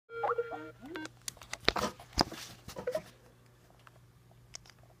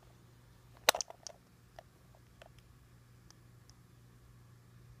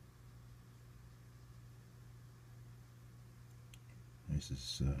This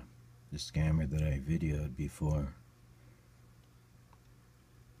is the scammer that I videoed before.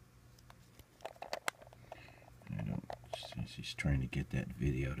 She's trying to get that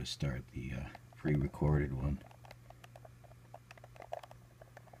video to start, the pre-recorded one.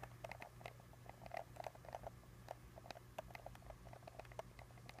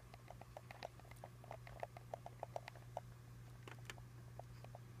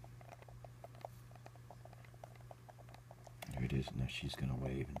 There it is. Now she's going to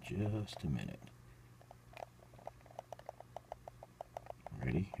wave in just a minute.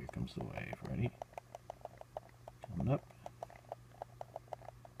 Ready? Here comes the wave. Ready? Coming up.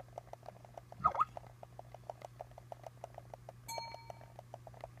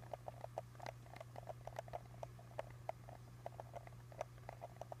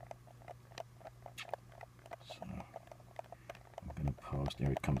 So I'm going to post.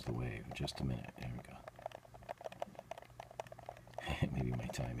 There it comes the wave. In just a minute. There we go. Maybe my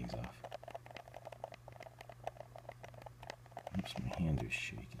timing's off. Oops, my hand is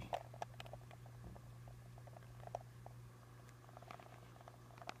shaky.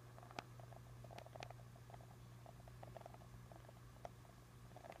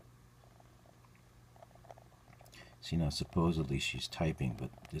 See, now supposedly she's typing, but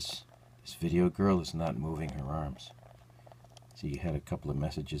this video girl is not moving her arms. See, you had a couple of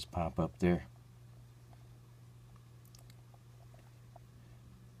messages pop up there.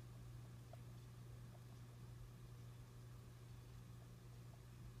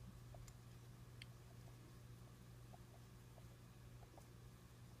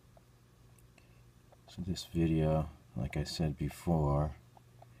 So this video, like I said before,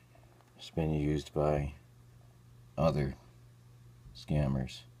 has been used by other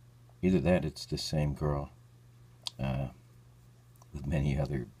scammers. Either that, it's the same girl with many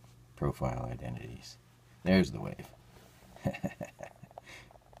other profile identities. There's the wave.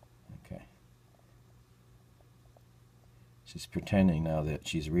 Okay. She's pretending now that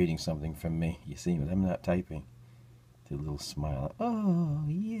she's reading something from me. You see, I'm not typing. The little smile. Oh,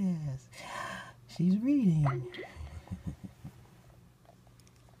 yes. She's reading.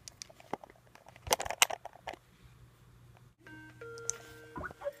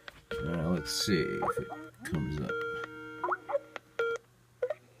 Now let's see if it comes up.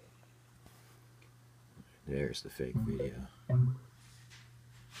 There's the fake video.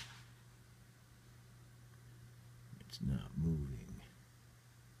 It's not moving.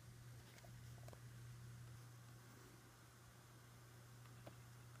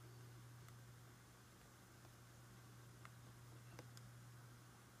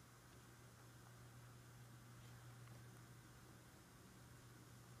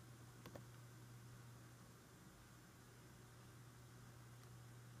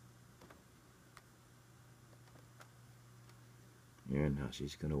 Yeah, now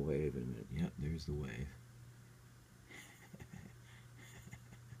she's going to wave in a minute. Yep, there's the wave.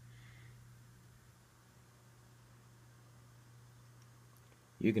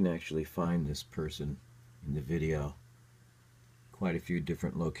 You can actually find this person in the video. Quite a few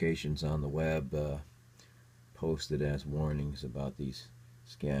different locations on the web posted as warnings about these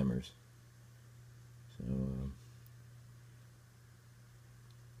scammers. So,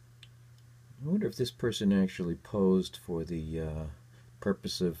 I wonder if this person actually posed for the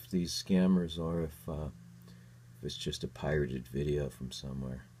purpose of these scammers, or if it's just a pirated video from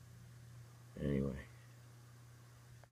somewhere. Anyway.